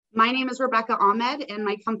My name is Rebecca Ahmed, and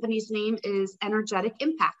my company's name is Energetic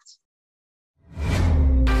Impact.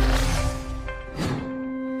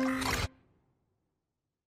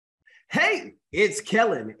 Hey, it's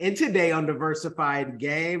Kellen, and today on Diversified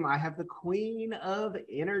Game, I have the Queen of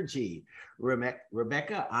Energy.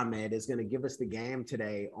 Rebecca Ahmed is going to give us the game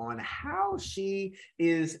today on how she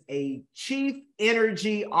is a Chief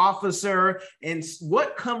Energy Officer and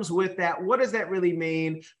what comes with that. What does that really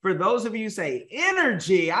mean? For those of you who say,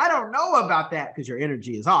 energy, I don't know about that because your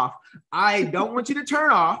energy is off. I don't want you to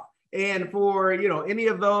turn off. And for, any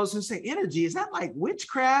of those who say energy, is that like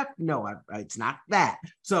witchcraft? No, it's not that.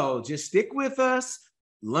 So just stick with us,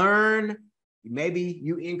 learn. Maybe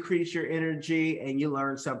you increase your energy and you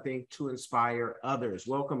learn something to inspire others.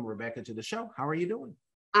 Welcome, Rebecca, to the show. How are you doing?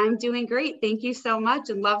 I'm doing great. Thank you so much,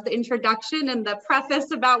 and love the introduction and the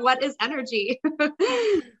preface about what is energy.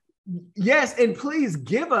 Yes, and please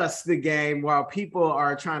give us the game while people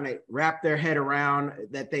are trying to wrap their head around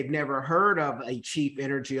that they've never heard of a Chief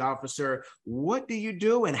Energy Officer. What do you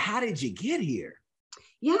do and how did you get here?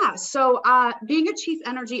 Yeah, so being a Chief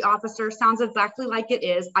Energy Officer sounds exactly like it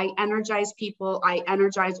is. I energize people, I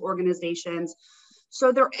energize organizations,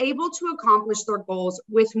 so they're able to accomplish their goals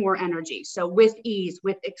with more energy. So with ease,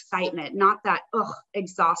 with excitement, not that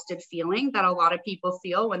exhausted feeling that a lot of people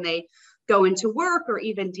feel when they go into work or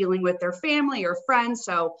even dealing with their family or friends.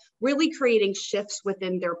 So really creating shifts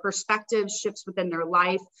within their perspective, shifts within their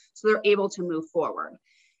life, so they're able to move forward.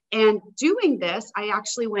 And doing this, I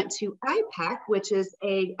actually went to IPEC, which is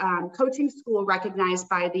a coaching school recognized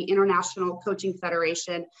by the International Coaching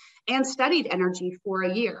Federation, and studied energy for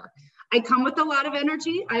a year. I come with a lot of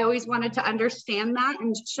energy. I always wanted to understand that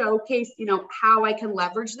and showcase, how I can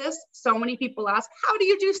leverage this. So many people ask, how do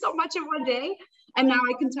you do so much in one day? And now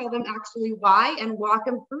I can tell them actually why and walk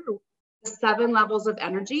them through the 7 levels of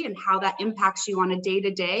energy and how that impacts you on a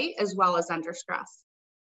day-to-day as well as under stress.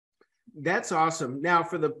 That's awesome. Now,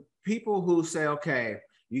 for the people who say, okay,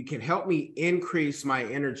 you can help me increase my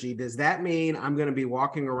energy, does that mean I'm going to be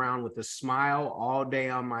walking around with a smile all day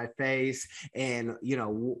on my face? And,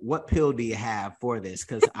 what pill do you have for this?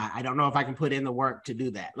 Because I don't know if I can put in the work to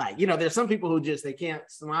do that. Like, there's some people who they can't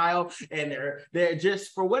smile and they're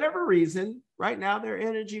just, for whatever reason, right now their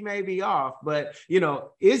energy may be off. But,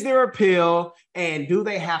 is there a pill and do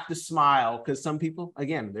they have to smile? Because some people,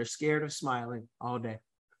 again, they're scared of smiling all day.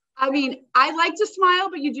 I mean, I like to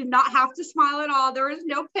smile, but you do not have to smile at all. There is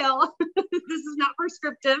no pill. This is not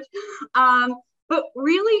prescriptive. But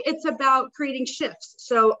really, it's about creating shifts.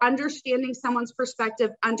 So understanding someone's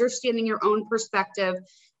perspective, understanding your own perspective,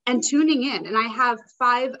 and tuning in. And I have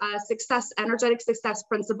 5 energetic success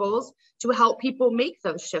principles to help people make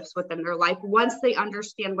those shifts within their life once they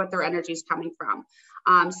understand what their energy is coming from.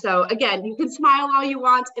 So again, you can smile all you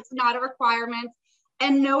want. It's not a requirement.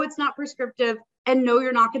 And no, it's not prescriptive. And no,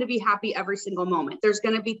 you're not going to be happy every single moment. There's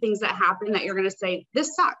going to be things that happen that you're going to say,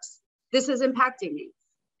 this sucks. This is impacting me.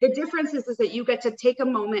 The difference is that you get to take a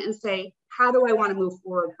moment and say, how do I want to move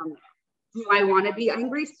forward from there? Do I want to be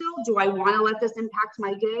angry still? Do I want to let this impact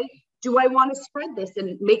my day? Do I want to spread this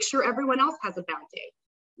and make sure everyone else has a bad day?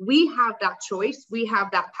 We have that choice. We have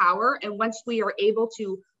that power. And once we are able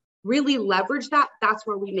to really leverage that, that's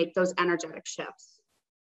where we make those energetic shifts.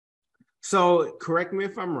 So correct me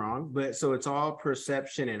if I'm wrong, but so it's all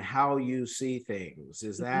perception and how you see things.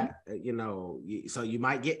 Is that, so you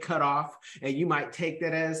might get cut off and you might take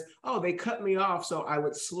that as, oh, they cut me off. So I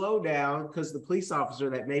would slow down because the police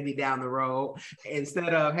officer that may be down the road,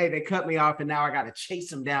 instead of, hey, they cut me off and now I got to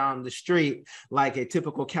chase them down the street like a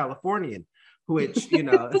typical Californian, which,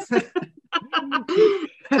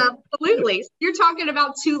 Absolutely. You're talking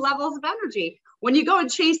about 2 levels of energy. When you go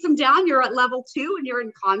and chase them down, you're at level 2 and you're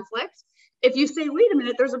in conflict. If you say, wait a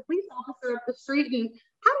minute, there's a police officer up the street and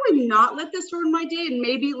how do I not let this ruin my day and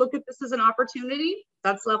maybe look at this as an opportunity?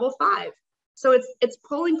 That's level 5. So it's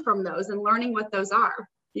pulling from those and learning what those are.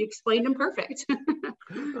 You explained them perfect.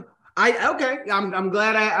 I'm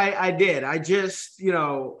glad I did. I just,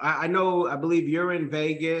 I believe you're in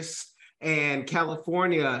Vegas. And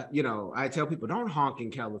California, I tell people, don't honk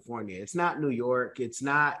in California. It's not New York. It's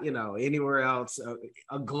not, anywhere else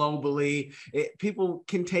globally. People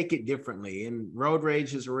can take it differently. And road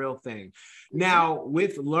rage is a real thing. Now,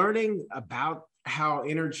 with learning about how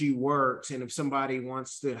energy works, and if somebody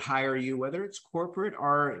wants to hire you, whether it's corporate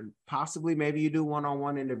or possibly maybe you do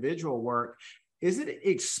one-on-one individual work, is it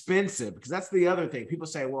expensive? Because that's the other thing. People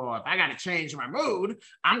say, well, if I got to change my mood,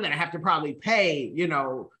 I'm going to have to probably pay,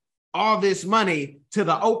 all this money to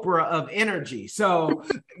the Oprah of energy. So,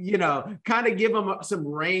 kind of give them some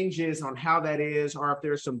ranges on how that is, or if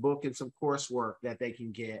there's some book and some coursework that they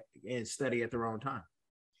can get and study at their own time.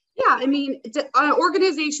 Yeah, I mean,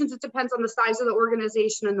 organizations, it depends on the size of the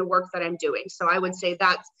organization and the work that I'm doing. So I would say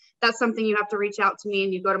that's something you have to reach out to me,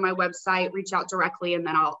 and you go to my website, reach out directly, and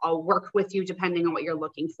then I'll work with you depending on what you're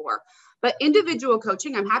looking for. But individual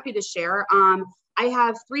coaching, I'm happy to share. I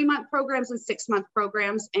have 3-month programs and 6-month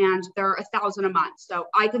programs, and they're $1,000 a month. So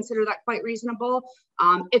I consider that quite reasonable.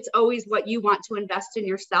 It's always what you want to invest in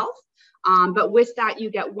yourself. But with that,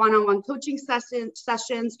 you get one-on-one coaching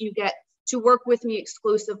sessions. You get to work with me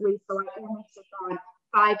exclusively. So I only take on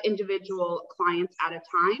 5 individual clients at a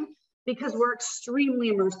time, because we're extremely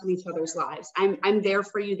immersed in each other's lives. I'm there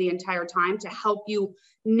for you the entire time to help you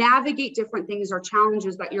navigate different things or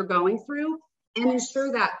challenges that you're going through, and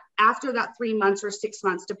ensure that after that 3 months or 6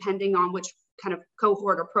 months, depending on which kind of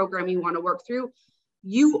cohort or program you want to work through,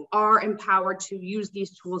 you are empowered to use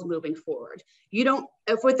these tools moving forward. You don't,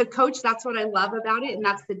 if with a coach, that's what I love about it. And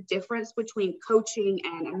that's the difference between coaching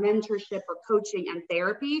and a mentorship, or coaching and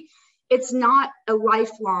therapy. It's not a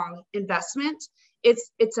lifelong investment.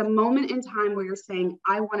 It's a moment in time where you're saying,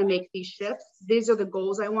 I want to make these shifts. These are the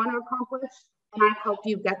goals I want to accomplish, and I help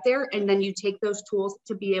you get there. And then you take those tools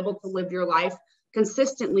to be able to live your life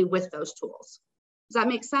consistently with those tools. Does that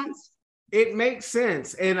make sense? It makes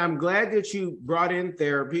sense. And I'm glad that you brought in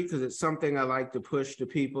therapy, because it's something I like to push to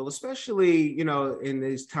people, especially, you know, in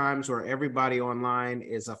these times where everybody online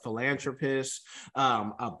is a philanthropist,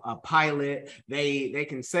 a pilot. They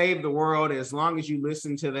can save the world as long as you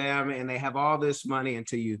listen to them, and they have all this money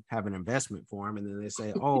until you have an investment for them. And then they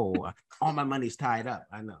say, oh, all my money's tied up.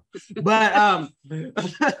 I know. But,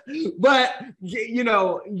 but, you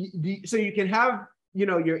know, so you can have, you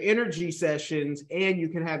know, your energy sessions, and you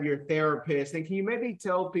can have your therapist. And can you maybe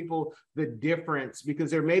tell people the difference? Because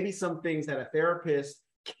there may be some things that a therapist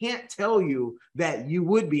can't tell you that you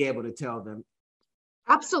would be able to tell them.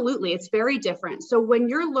 Absolutely. It's very different. So when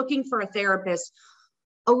you're looking for a therapist,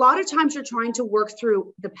 a lot of times you're trying to work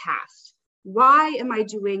through the past. Why am I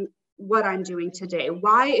doing what I'm doing today?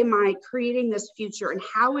 Why am I creating this future? And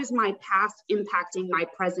how is my past impacting my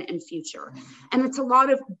present and future? And it's a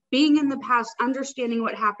lot of being in the past, understanding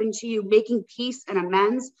what happened to you, making peace and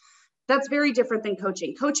amends. That's very different than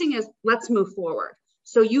coaching. Coaching is, let's move forward.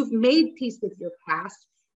 So you've made peace with your past,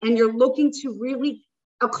 and you're looking to really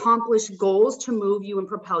accomplish goals to move you and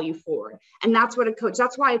propel you forward. And that's what a coach,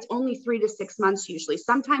 that's why it's only 3 to 6 months usually,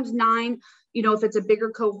 sometimes 9, you know, if it's a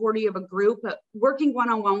bigger cohort of a group. But working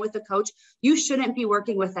one-on-one with a coach, you shouldn't be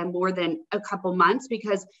working with them more than a couple months,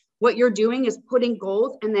 because what you're doing is putting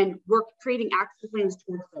goals and then creating action plans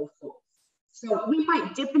towards those goals. So we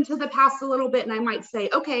might dip into the past a little bit, and I might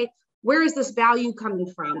say, okay, where is this value coming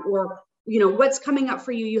from? Or, you know, what's coming up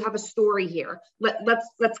for you? You have a story here.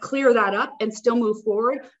 Let's clear that up and still move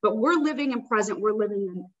forward. But we're living in present. We're living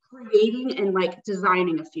in creating and like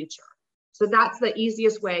designing a future. So that's the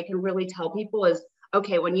easiest way I can really tell people is,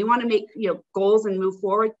 okay, when you want to make, you know, goals and move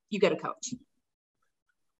forward, you get a coach.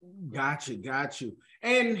 Got you.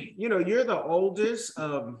 And, you know, you're the oldest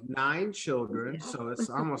of 9 children. So it's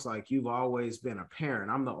almost like you've always been a parent.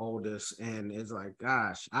 I'm the oldest. And it's like,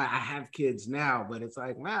 gosh, I have kids now, but it's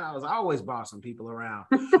like, man, I was always bossing people around.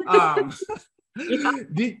 Yeah.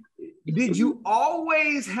 Did you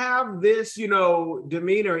always have this, you know,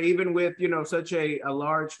 demeanor, even with, you know, such a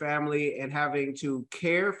large family and having to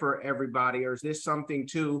care for everybody? Or is this something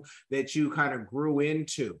too that you kind of grew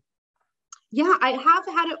into? Yeah, I have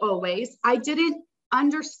had it always. I didn't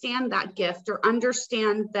understand that gift or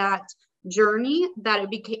understand that journey, that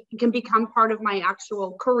it can become part of my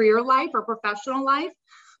actual career life or professional life.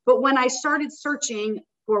 But when I started searching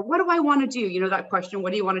for what do I want to do, you know, that question,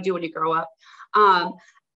 what do you want to do when you grow up?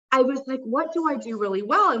 I was like, what do I do really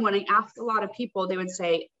well? And when I asked a lot of people, they would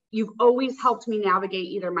say, you've always helped me navigate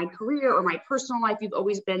either my career or my personal life. You've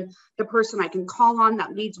always been the person I can call on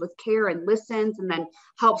that leads with care and listens and then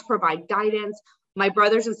helps provide guidance. My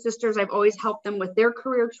brothers and sisters, I've always helped them with their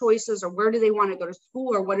career choices or where do they want to go to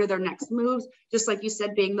school or what are their next moves. Just like you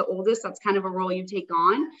said, being the oldest, that's kind of a role you take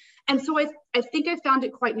on. And so I think I found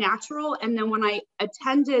it quite natural. And then when I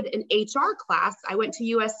attended an HR class, I went to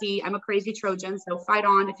USC. I'm a crazy Trojan, so fight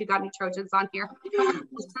on if you got any Trojans on here.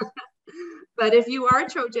 But if you are a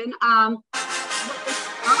Trojan,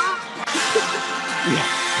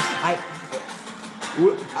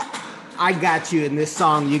 I got you in this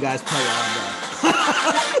song you guys play all day.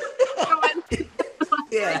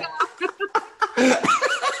 Yeah.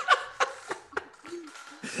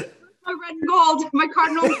 My red and gold, my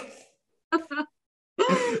cardinal.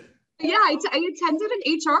 Yeah, I attended an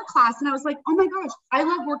HR class and I was like, oh my gosh, I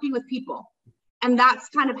love working with people. And that's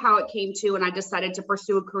kind of how it came to, and I decided to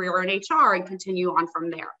pursue a career in HR and continue on from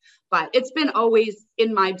there. But it's been always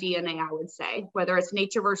in my DNA, I would say, whether it's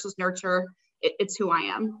nature versus nurture, it's who I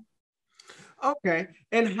am. Okay.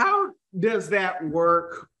 And how does that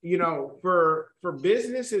work? You know, for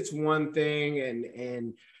business, it's one thing,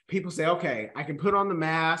 and people say, okay, I can put on the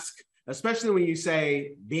mask, especially when you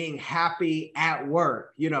say being happy at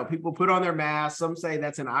work. You know, people put on their mask. Some say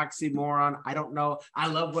that's an oxymoron. I don't know. I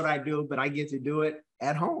love what I do, but I get to do it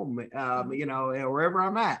at home, you know, wherever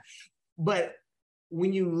I'm at. But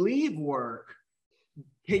when you leave work,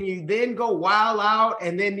 can you then go wild out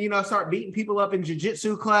and then, you know, start beating people up in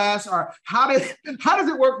jiu-jitsu class? Or how does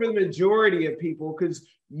it work for the majority of people? Because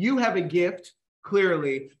you have a gift,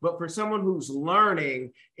 clearly, but for someone who's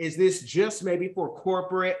learning, is this just maybe for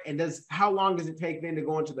corporate? And how long does it take then to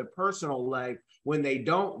go into the personal life when they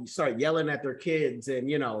don't start yelling at their kids and,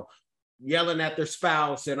 you know, yelling at their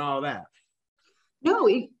spouse and all that? No,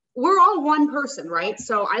 we're all one person, right?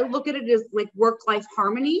 So I look at it as like work-life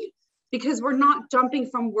harmony, because we're not jumping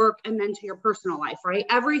from work and then to your personal life, right?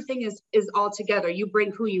 Everything is all together. You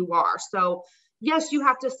bring who you are. So yes, you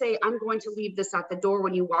have to say, I'm going to leave this at the door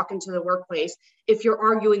when you walk into the workplace. If you're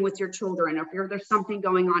arguing with your children, or if there's something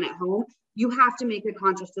going on at home, you have to make a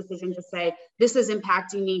conscious decision to say, this is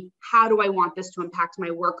impacting me. How do I want this to impact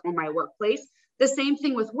my work or my workplace? The same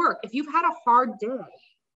thing with work. If you've had a hard day,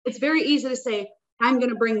 it's very easy to say, I'm going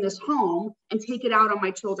to bring this home and take it out on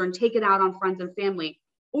my children, take it out on friends and family.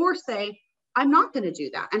 Or say, I'm not going to do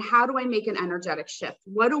that. And how do I make an energetic shift?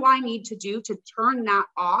 What do I need to do to turn that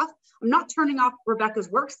off? I'm not turning off Rebecca's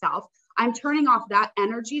work self. I'm turning off that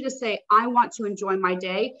energy to say, I want to enjoy my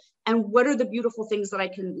day. And what are the beautiful things that I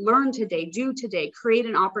can learn today, do today, create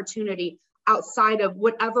an opportunity outside of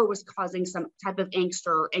whatever was causing some type of angst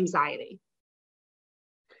or anxiety.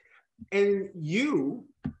 And you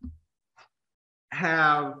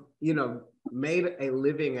have, you know, made a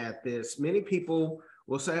living at this. Many people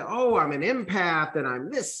will say, oh, I'm an empath and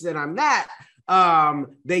I'm this and I'm that.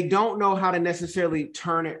 They don't know how to necessarily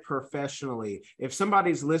turn it professionally. If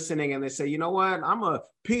somebody's listening and they say, you know what, I'm a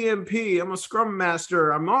PMP, I'm a Scrum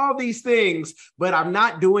Master, I'm all these things, but I'm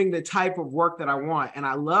not doing the type of work that I want. And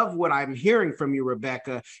I love what I'm hearing from you,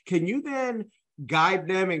 Rebecca. Can you then guide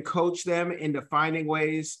them and coach them into finding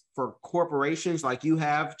ways for corporations like you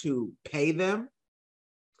have to pay them?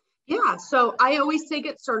 Yeah, so I always say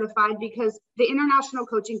get certified, because the International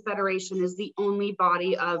Coaching Federation is the only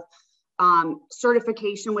body of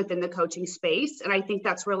certification within the coaching space. And I think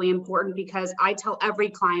that's really important, because I tell every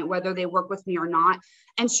client, whether they work with me or not,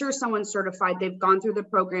 ensure someone's certified, they've gone through the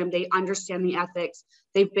program, they understand the ethics,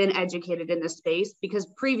 they've been educated in the space, because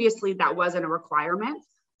previously that wasn't a requirement.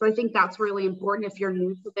 So I think that's really important. If you're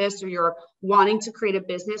new to this or you're wanting to create a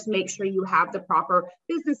business, make sure you have the proper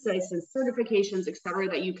business license, certifications, et cetera,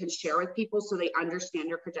 that you can share with people so they understand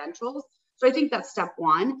your credentials. So I think that's step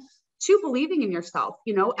one. Two, believing in yourself.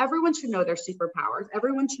 You know, everyone should know their superpowers.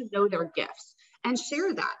 Everyone should know their gifts and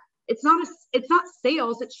share that. It's not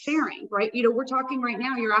sales, it's sharing, right? You know, we're talking right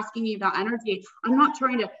now, you're asking me about energy. I'm not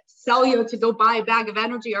trying to sell you to go buy a bag of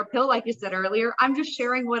energy or pill, like you said earlier. I'm just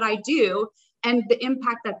sharing what I do and the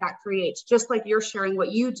impact that creates, just like you're sharing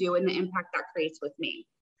what you do and the impact that creates with me.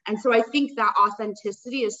 And so I think that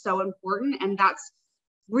authenticity is so important. And that's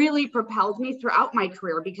really propelled me throughout my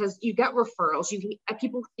career, because you get referrals,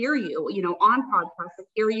 people hear you, you know, on podcasts, they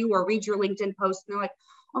hear you or read your LinkedIn post, and they're like,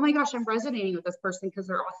 oh my gosh, I'm resonating with this person because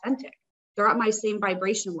they're authentic. They're at my same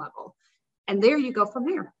vibration level. And there you go from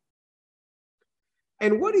there.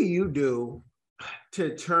 And what do you do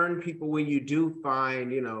to turn people, when you do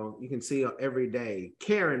find, you know, you can see every day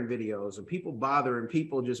Karen videos of people bothering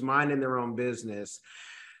people just minding their own business?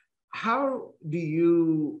 How do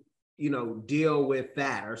you, you know, deal with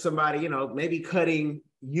that? Or somebody, you know, maybe cutting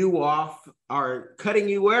you off or cutting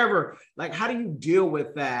you wherever, like, how do you deal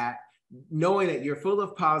with that, knowing that you're full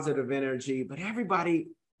of positive energy, but everybody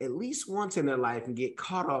at least once in their life and get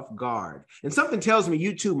caught off guard? And something tells me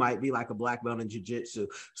you too might be like a black belt in jiu-jitsu,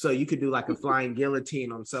 so you could do like a flying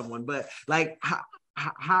guillotine on someone. But like,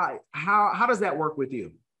 how does that work with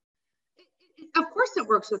you? Of course it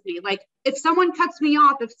works with me. Like, if someone cuts me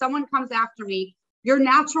off, if someone comes after me, your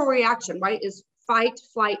natural reaction, right, is fight,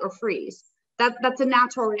 flight, or freeze. That's a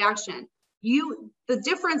natural reaction. The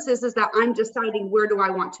difference is that I'm deciding, where do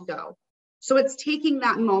I want to go? So it's taking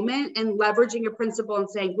that moment and leveraging a principle and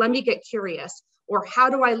saying, let me get curious, or how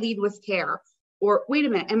do I lead with care? Or wait a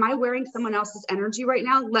minute, am I wearing someone else's energy right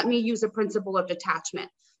now? Let me use a principle of detachment.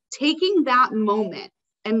 Taking that moment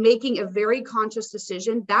and making a very conscious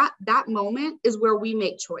decision, that moment is where we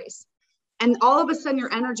make choice. And all of a sudden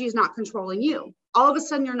your energy is not controlling you. All of a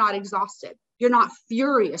sudden you're not exhausted. You're not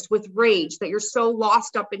furious with rage, that you're so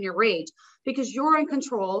lost up in your rage, because you're in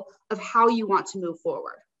control of how you want to move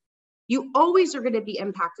forward. You always are going to be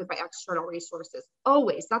impacted by external resources.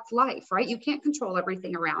 Always. That's life, right? You can't control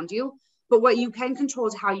everything around you, but what you can control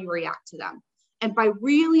is how you react to them. And by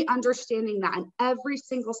really understanding that in every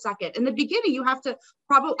single second, in the beginning, you have to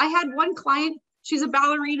I had one client, she's a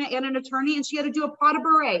ballerina and an attorney, and she had to do a pas de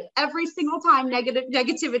bourrée every single time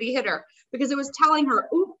negativity hit her, because it was telling her,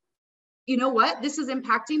 ooh, you know what, this is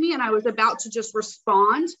impacting me. And I was about to just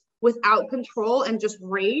respond without control and just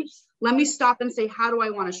rage. Let me stop and say, how do I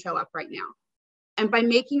want to show up right now? And by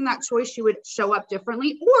making that choice, she would show up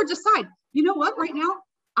differently, or decide, you know what, right now,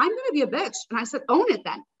 I'm going to be a bitch. And I said, own it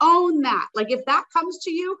then. Own that. Like, if that comes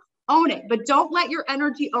to you, own it. But don't let your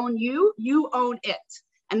energy own you. You own it.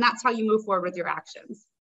 And that's how you move forward with your actions.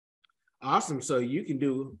 Awesome. So you can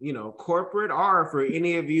do, corporate, or for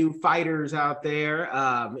any of you fighters out there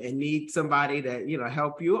and need somebody to,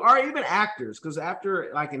 help you, or even actors. Because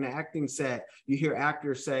after, like, an acting set, you hear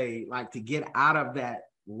actors say, like, to get out of that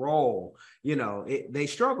role, they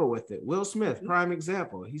struggle with it. Will Smith, prime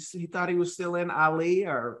example. He thought he was still in Ali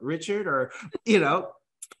or Richard or,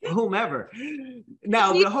 whomever.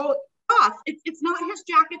 Now, the whole... It's not his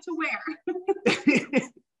jacket to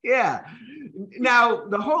wear. Yeah. Now,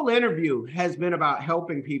 the whole interview has been about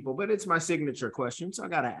helping people, but it's my signature question. So I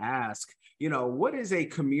got to ask, what is a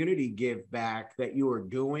community give back that you are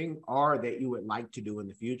doing or that you would like to do in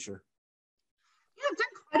the future? Yeah, I've done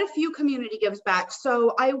quite a few community gives back.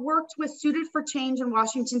 So I worked with Suited for Change in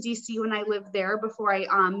Washington, D.C. when I lived there before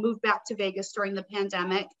I moved back to Vegas during the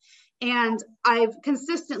pandemic. And I've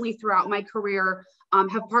consistently throughout my career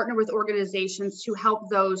have partnered with organizations to help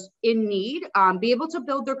those in need be able to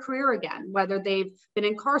build their career again, whether they've been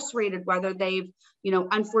incarcerated, whether they've,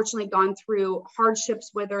 unfortunately gone through hardships,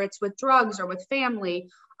 whether it's with drugs or with family,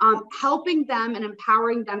 helping them and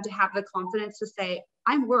empowering them to have the confidence to say,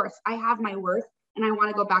 I have my worth, and I want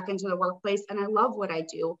to go back into the workplace, and I love what I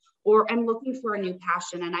do, or I'm looking for a new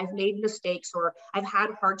passion, and I've made mistakes, or I've had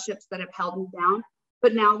hardships that have held me down,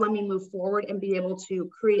 but now let me move forward and be able to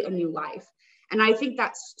create a new life. And I think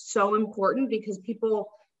that's so important, because people,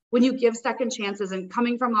 when you give second chances, and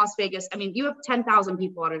coming from Las Vegas, I mean, you have 10,000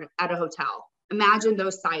 people at a hotel. Imagine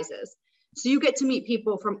those sizes. So you get to meet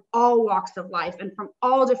people from all walks of life and from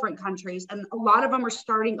all different countries. And a lot of them are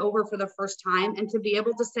starting over for the first time. And to be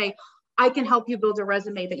able to say, I can help you build a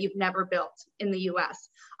resume that you've never built in the US.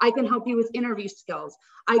 I can help you with interview skills.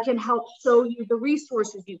 I can help show you the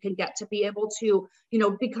resources you can get to be able to,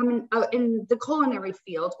 become in the culinary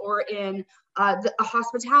field or in a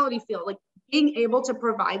hospitality field. Like, being able to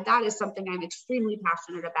provide that is something I'm extremely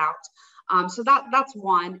passionate about. So that's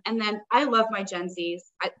one. And then I love my Gen Zs.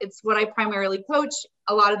 It's what I primarily coach.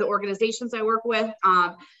 A lot of the organizations I work with,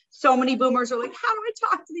 so many boomers are like, how do I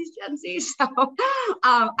talk to these Gen Zs? So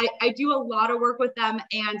I do a lot of work with them,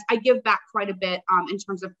 and I give back quite a bit in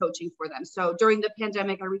terms of coaching for them. So during the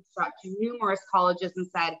pandemic, I reached out to numerous colleges and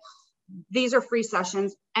said, these are free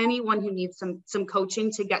sessions. Anyone who needs some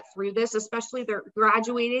coaching to get through this, especially they're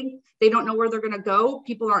graduating, they don't know where they're going to go.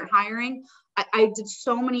 People aren't hiring. I did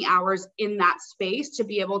so many hours in that space to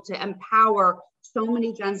be able to empower so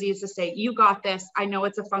many Gen Zs to say, you got this. I know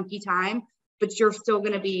it's a funky time, but you're still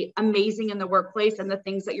going to be amazing in the workplace. And the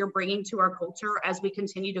things that you're bringing to our culture as we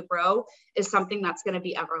continue to grow is something that's going to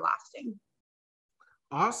be everlasting.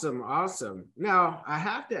 Awesome. Awesome. Now, I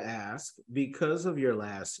have to ask, because of your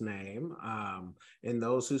last name, and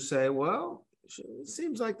those who say, well, it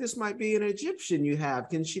seems like this might be an Egyptian you have.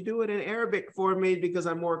 Can she do it in Arabic for me because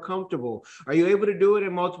I'm more comfortable? Are you able to do it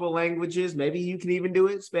in multiple languages? Maybe you can even do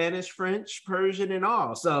it Spanish, French, Persian, and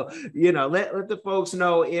all. So, let the folks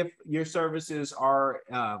know if your services are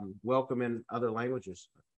welcome in other languages.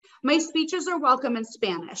 My speeches are welcome in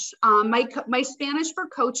Spanish. My Spanish for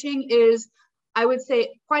coaching is, I would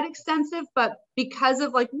say, quite extensive, but because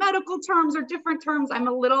of like medical terms or different terms,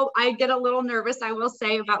 I get a little nervous, I will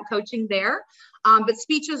say, about coaching there. But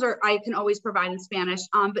speeches I can always provide in Spanish.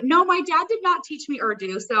 But no, my dad did not teach me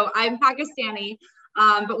Urdu, so I'm Pakistani.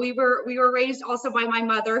 But we were raised also by my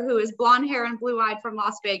mother, who is blonde hair and blue eyed from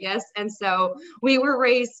Las Vegas. And so we were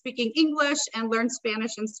raised speaking English and learned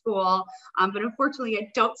Spanish in school. But unfortunately, I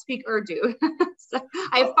don't speak Urdu. So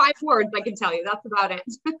I have 5 words I can tell you. That's about it.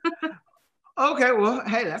 Okay, well,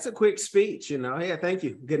 hey, that's a quick speech, Yeah, thank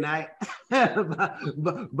you. Good night.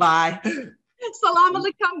 Bye. Salam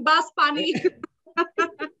alaikum, bas pani.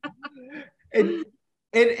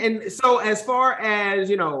 And so, as far as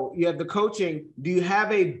you have the coaching, do you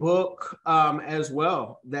have a book as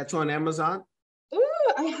well that's on Amazon? Ooh,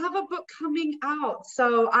 I have a book coming out.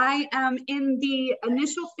 So I am in the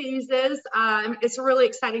initial phases. It's a really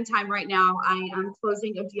exciting time right now. I am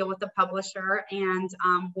closing a deal with a publisher, and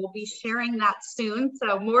we'll be sharing that soon.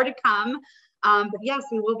 So more to come. But yes,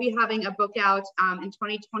 we will be having a book out in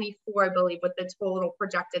 2024, I believe, with the total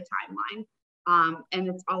projected timeline. And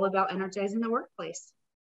it's all about energizing the workplace.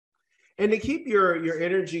 And to keep your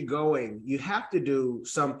energy going, you have to do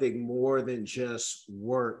something more than just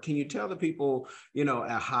work. Can you tell the people,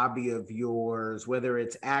 a hobby of yours, whether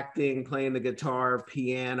it's acting, playing the guitar,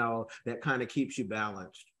 piano, that kind of keeps you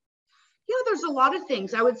balanced? Yeah, there's a lot of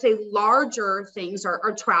things. I would say larger things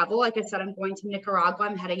are travel. Like I said, I'm going to Nicaragua.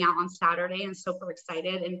 I'm heading out on Saturday and super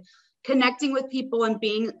excited, and connecting with people and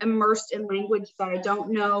being immersed in language that I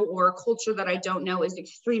don't know or culture that I don't know is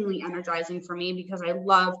extremely energizing for me, because I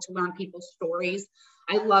love to learn people's stories.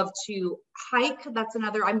 I love to hike. That's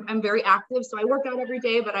another, I'm very active. So I work out every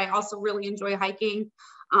day, but I also really enjoy hiking.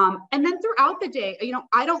 And then throughout the day,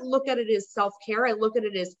 I don't look at it as self-care. I look at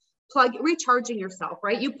it as recharging yourself,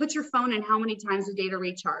 right? You put your phone in how many times a day to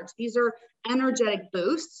recharge. These are energetic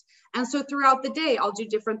boosts. And so throughout the day, I'll do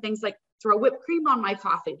different things like throw whipped cream on my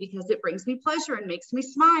coffee because it brings me pleasure and makes me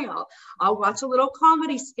smile. I'll watch a little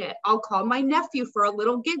comedy skit. I'll call my nephew for a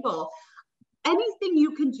little giggle. Anything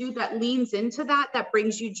you can do that leans into that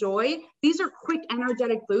brings you joy. These are quick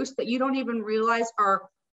energetic boosts that you don't even realize are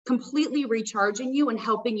completely recharging you and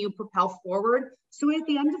helping you propel forward. So at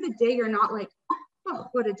the end of the day, you're not like, oh,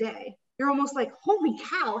 what a day. You're almost like, holy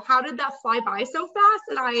cow, how did that fly by so fast?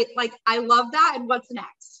 And I love that. And what's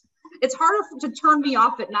next? It's harder to turn me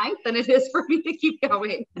off at night than it is for me to keep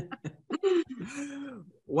going.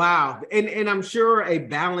 Wow. And I'm sure a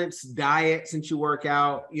balanced diet, since you work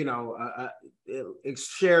out,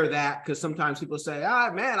 share that, because sometimes people say,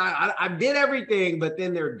 man, I did everything, but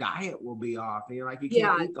then their diet will be off. And you're like, you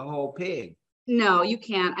can't eat the whole pig. No, you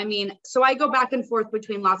can't. I mean, so I go back and forth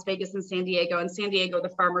between Las Vegas and San Diego. And San Diego, the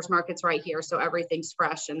farmers market's right here, so everything's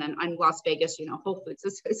fresh. And then in Las Vegas, Whole Foods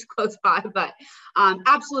is close by. But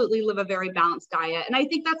absolutely live a very balanced diet. And I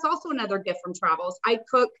think that's also another gift from travels. I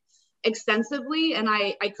cook extensively, and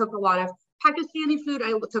I cook a lot of Pakistani food.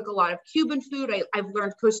 I cook a lot of Cuban food. I've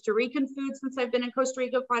learned Costa Rican food since I've been in Costa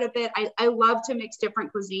Rica quite a bit. I love to mix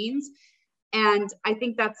different cuisines. And I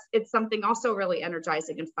think it's something also really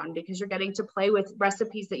energizing and fun, because you're getting to play with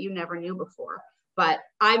recipes that you never knew before. But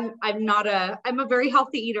I'm a very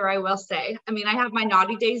healthy eater, I will say. I mean, I have my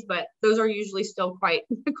naughty days, but those are usually still quite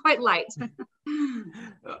light.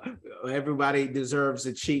 Everybody deserves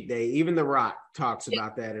a cheat day. Even The Rock talks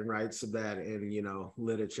about that and writes about that in,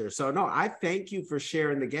 literature. So no, I thank you for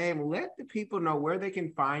sharing the game. Let the people know where they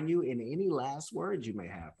can find you and any last words you may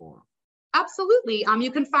have for them. Absolutely. You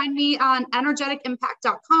can find me on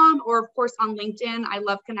energeticimpact.com, or of course on LinkedIn. I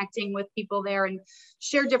love connecting with people there and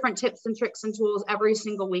share different tips and tricks and tools every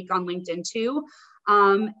single week on LinkedIn too.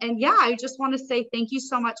 And yeah, I just want to say thank you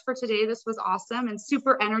so much for today. This was awesome and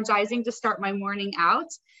super energizing to start my morning out,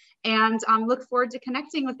 and look forward to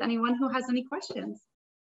connecting with anyone who has any questions.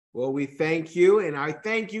 Well, we thank you, and I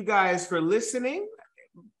thank you guys for listening.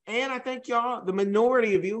 And I thank y'all, the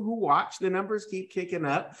minority of you who watch. The numbers keep kicking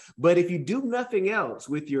up. But if you do nothing else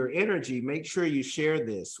with your energy, make sure you share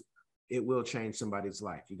this. It will change somebody's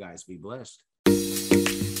life. You guys be blessed.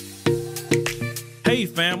 Hey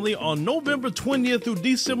family, on November 20th through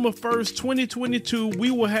December 1st, 2022, we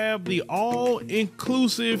will have the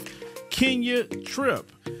all-inclusive Kenya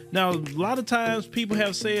trip. Now, a lot of times people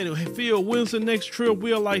have said, hey, Phil, when's the next trip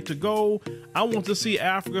we'd like to go? I want to see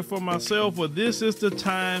Africa for myself, but this is the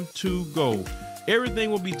time to go.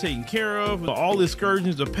 Everything will be taken care of. All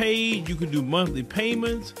excursions are paid. You can do monthly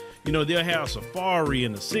payments. They'll have safari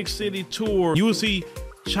and a 6-city tour. You will see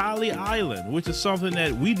Charlie Island, which is something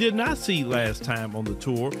that we did not see last time on the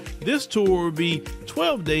tour. This tour will be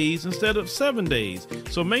 12 days instead of 7 days.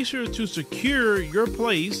 So make sure to secure your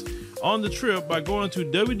place on the trip by going to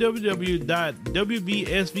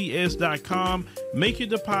www.wbsvs.com, make your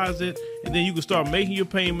deposit, and then you can start making your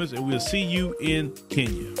payments, and we'll see you in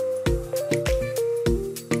Kenya.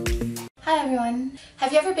 Hi everyone.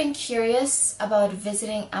 Have you ever been curious about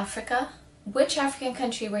visiting Africa? Which African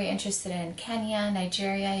country were you interested in? Kenya,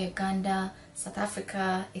 Nigeria, Uganda, South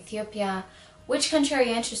Africa, Ethiopia? Which country are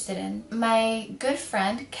you interested in? My good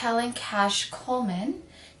friend, Kellen Cash Coleman,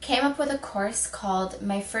 came up with a course called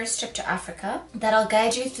My First Trip to Africa that'll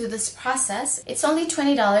guide you through this process. It's only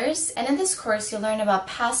 $20, and in this course you'll learn about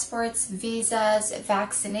passports, visas,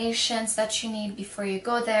 vaccinations that you need before you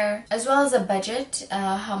go there, as well as a budget,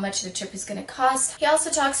 how much the trip is going to cost. He also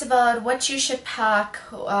talks about what you should pack,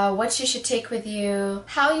 what you should take with you,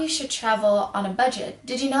 how you should travel on a budget.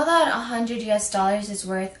 Did you know that $100 is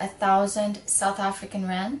worth 1,000 South African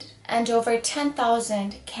rand and over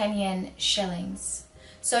 10,000 Kenyan shillings?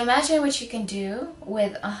 So imagine what you can do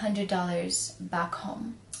with $100 back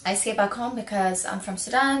home. I say back home because I'm from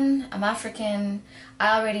Sudan, I'm African,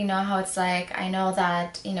 I already know how it's like. I know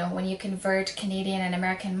that, you know, when you convert Canadian and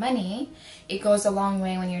American money, it goes a long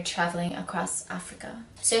way when you're traveling across Africa.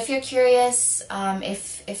 So if you're curious,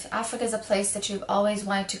 if Africa is a place that you've always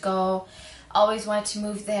wanted to go, always wanted to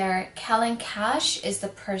move there, Kellen Cash is the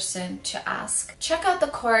person to ask. Check out the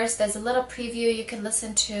course. There's a little preview you can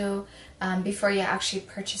listen to before you actually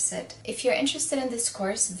purchase it. If you're interested in this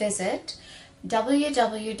course, visit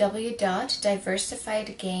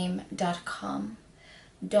www.diversifiedgame.com.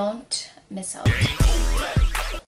 Don't miss out.